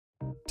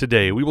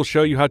Today, we will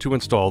show you how to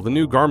install the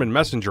new Garmin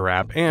Messenger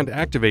app and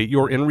activate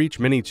your inReach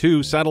Mini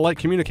 2 satellite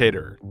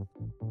communicator.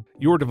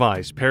 Your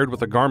device paired with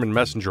the Garmin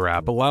Messenger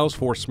app allows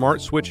for smart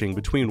switching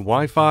between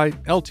Wi-Fi,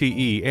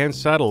 LTE, and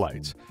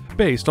satellites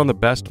based on the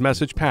best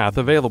message path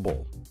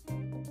available.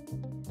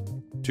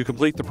 To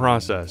complete the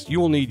process, you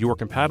will need your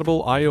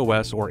compatible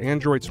iOS or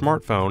Android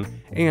smartphone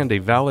and a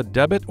valid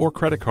debit or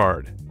credit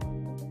card.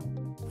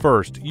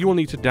 First, you will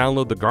need to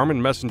download the Garmin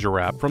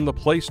Messenger app from the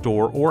Play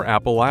Store or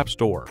Apple App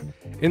Store.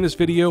 In this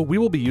video, we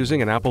will be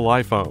using an Apple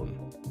iPhone.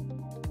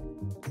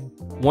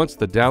 Once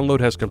the download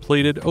has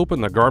completed, open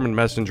the Garmin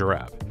Messenger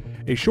app.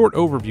 A short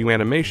overview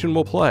animation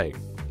will play.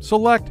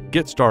 Select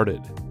Get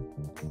Started.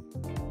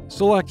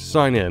 Select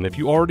Sign In if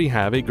you already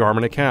have a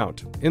Garmin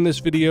account. In this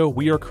video,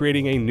 we are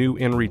creating a new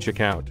inReach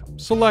account.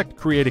 Select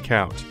Create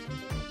Account.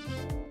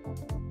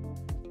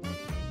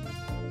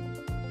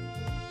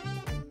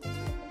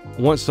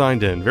 Once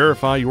signed in,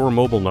 verify your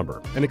mobile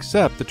number and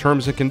accept the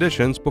terms and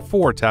conditions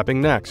before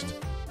tapping Next.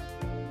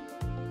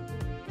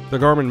 The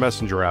Garmin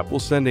Messenger app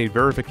will send a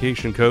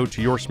verification code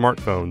to your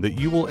smartphone that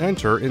you will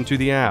enter into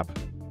the app.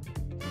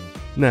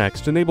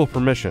 Next, enable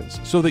permissions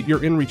so that your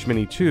inReach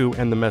Mini 2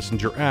 and the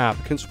Messenger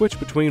app can switch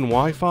between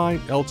Wi-Fi,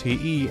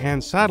 LTE,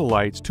 and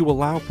satellites to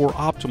allow for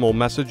optimal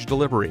message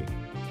delivery.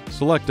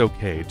 Select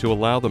OK to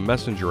allow the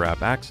Messenger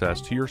app access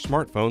to your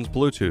smartphone's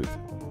Bluetooth.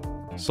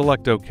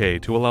 Select OK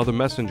to allow the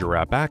Messenger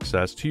app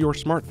access to your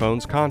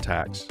smartphone's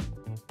contacts.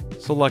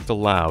 Select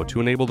Allow to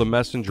enable the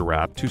Messenger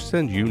app to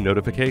send you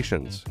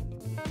notifications.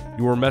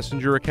 Your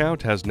Messenger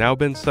account has now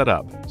been set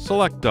up.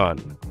 Select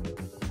Done.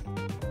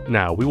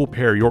 Now we will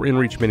pair your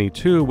inReach Mini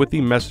 2 with the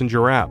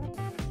Messenger app.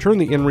 Turn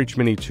the inReach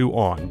Mini 2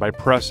 on by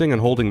pressing and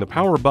holding the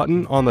power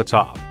button on the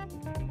top.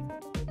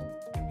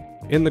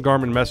 In the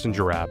Garmin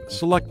Messenger app,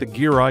 select the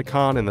gear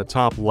icon in the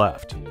top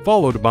left,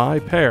 followed by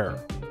Pair.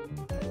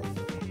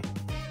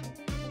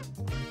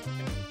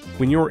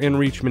 When your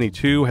inReach Mini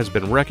 2 has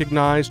been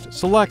recognized,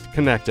 select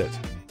Connect It.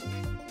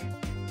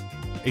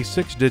 A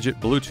 6-digit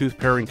Bluetooth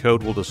pairing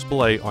code will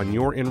display on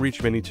your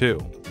inReach Mini 2.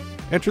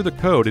 Enter the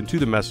code into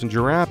the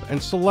Messenger app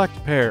and select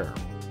Pair.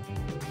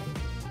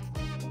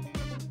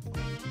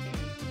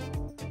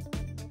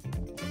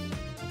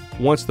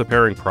 Once the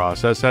pairing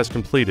process has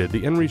completed,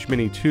 the inReach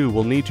Mini 2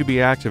 will need to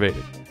be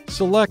activated.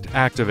 Select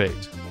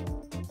Activate.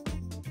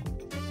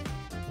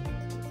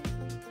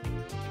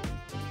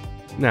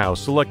 Now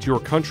select your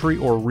country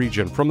or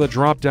region from the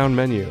drop-down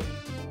menu.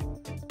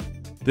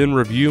 Then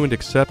review and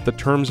accept the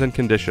terms and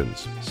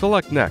conditions.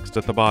 Select Next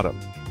at the bottom.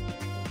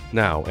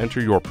 Now enter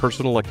your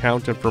personal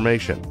account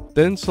information,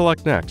 then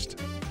select Next.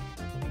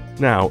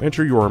 Now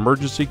enter your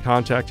emergency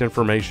contact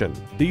information.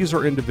 These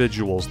are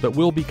individuals that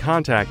will be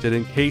contacted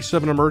in case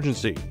of an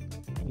emergency.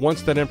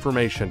 Once that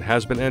information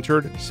has been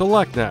entered,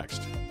 select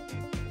Next.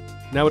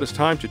 Now it is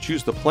time to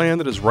choose the plan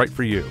that is right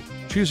for you.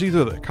 Choose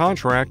either the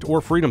Contract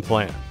or Freedom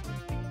plan.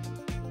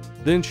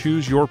 Then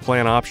choose your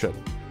plan option.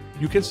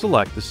 You can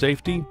select the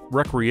Safety,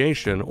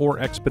 Recreation, or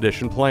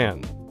Expedition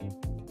plan.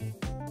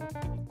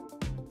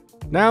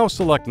 Now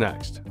select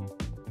Next.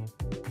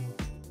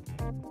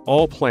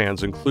 All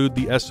plans include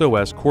the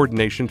SOS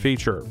coordination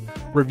feature.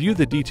 Review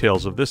the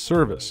details of this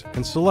service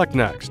and select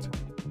Next.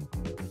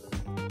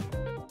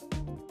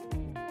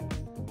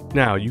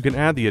 Now you can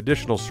add the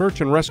additional search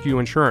and rescue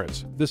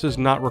insurance. This is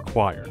not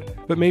required,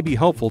 but may be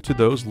helpful to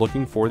those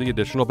looking for the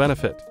additional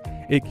benefit.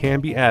 It can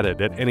be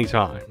added at any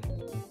time.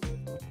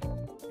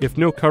 If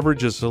no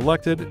coverage is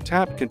selected,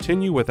 tap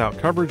Continue without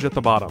coverage at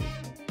the bottom.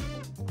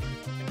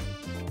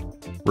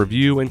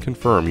 Review and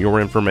confirm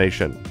your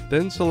information,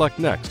 then select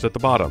Next at the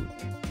bottom.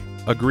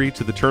 Agree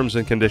to the terms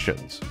and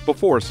conditions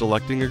before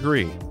selecting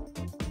Agree.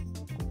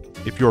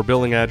 If your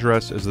billing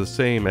address is the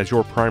same as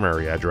your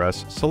primary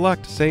address,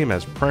 select Same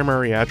as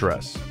Primary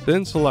Address,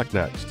 then select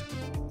Next.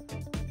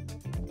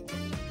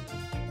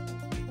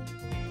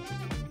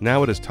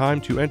 Now it is time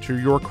to enter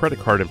your credit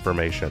card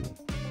information.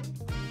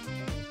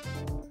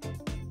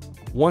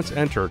 Once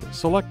entered,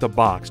 select the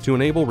box to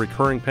enable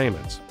recurring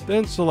payments,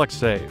 then select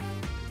Save.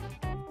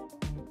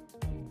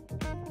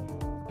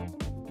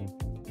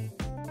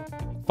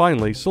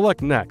 Finally,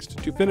 select Next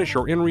to finish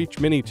your inReach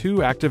Mini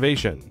 2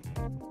 activation.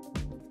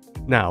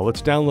 Now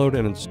let's download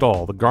and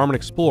install the Garmin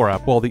Explore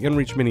app while the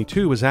inReach Mini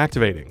 2 is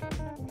activating.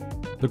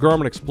 The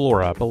Garmin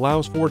Explore app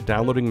allows for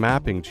downloading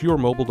mapping to your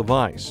mobile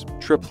device,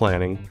 trip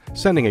planning,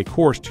 sending a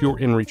course to your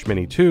inReach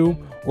Mini 2,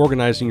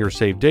 organizing your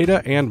saved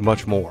data, and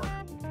much more.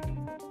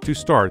 To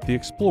start, the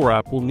Explore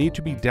app will need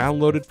to be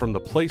downloaded from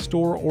the Play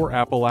Store or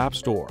Apple App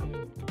Store.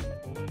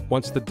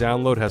 Once the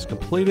download has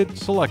completed,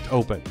 select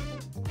Open.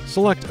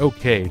 Select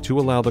OK to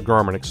allow the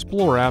Garmin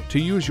Explore app to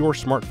use your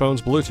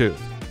smartphone's Bluetooth.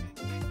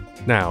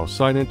 Now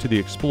sign into the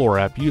Explore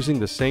app using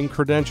the same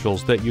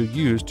credentials that you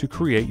used to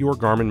create your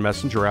Garmin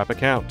Messenger app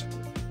account.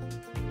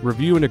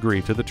 Review and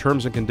agree to the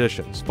terms and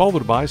conditions,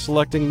 followed by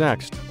selecting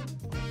Next.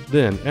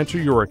 Then enter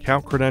your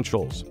account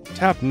credentials.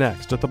 Tap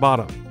Next at the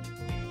bottom.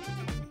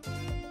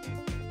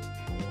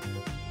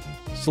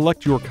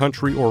 Select your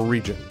country or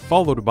region,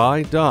 followed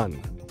by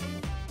Done.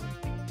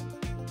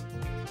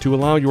 To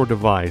allow your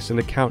device and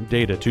account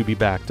data to be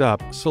backed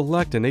up,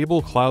 select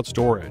Enable Cloud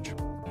Storage.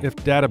 If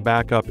data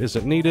backup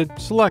isn't needed,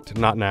 select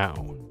Not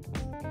Now.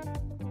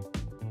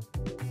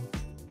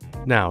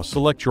 Now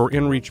select your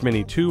inReach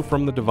Mini 2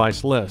 from the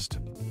device list.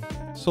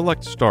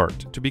 Select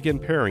Start to begin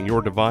pairing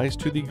your device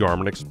to the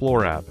Garmin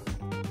Explore app.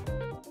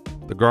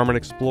 The Garmin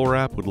Explore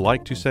app would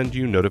like to send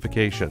you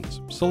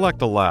notifications.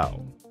 Select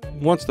Allow.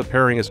 Once the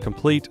pairing is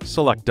complete,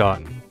 select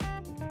Done.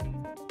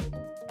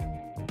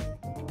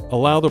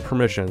 Allow the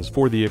permissions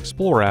for the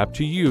Explore app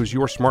to use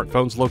your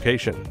smartphone's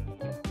location.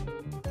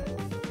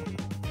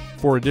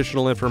 For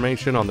additional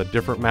information on the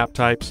different map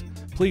types,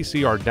 please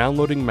see our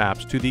Downloading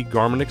Maps to the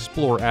Garmin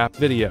Explore app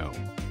video.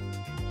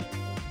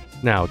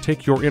 Now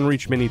take your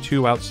inReach Mini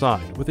 2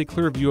 outside with a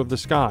clear view of the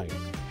sky.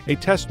 A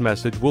test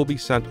message will be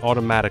sent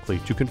automatically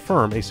to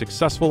confirm a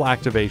successful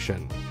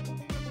activation.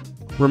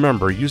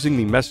 Remember, using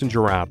the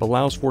Messenger app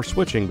allows for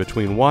switching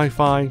between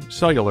Wi-Fi,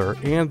 cellular,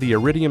 and the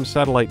Iridium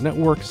satellite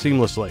network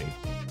seamlessly.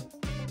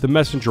 The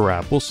Messenger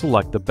app will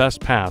select the best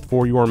path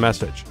for your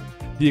message.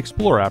 The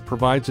Explore app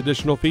provides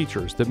additional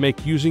features that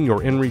make using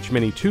your inReach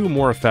Mini 2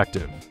 more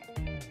effective.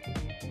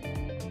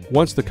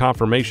 Once the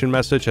confirmation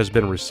message has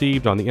been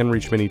received on the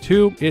inReach Mini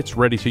 2, it's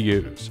ready to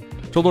use.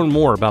 To learn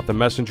more about the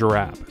Messenger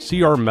app,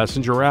 see our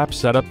Messenger app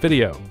setup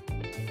video.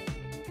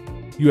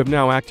 You have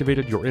now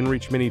activated your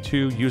inReach Mini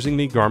 2 using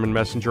the Garmin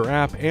Messenger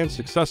app and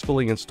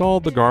successfully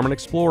installed the Garmin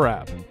Explore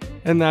app.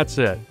 And that's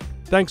it.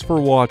 Thanks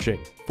for watching.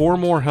 For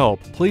more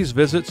help, please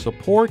visit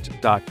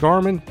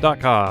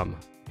support.garmin.com.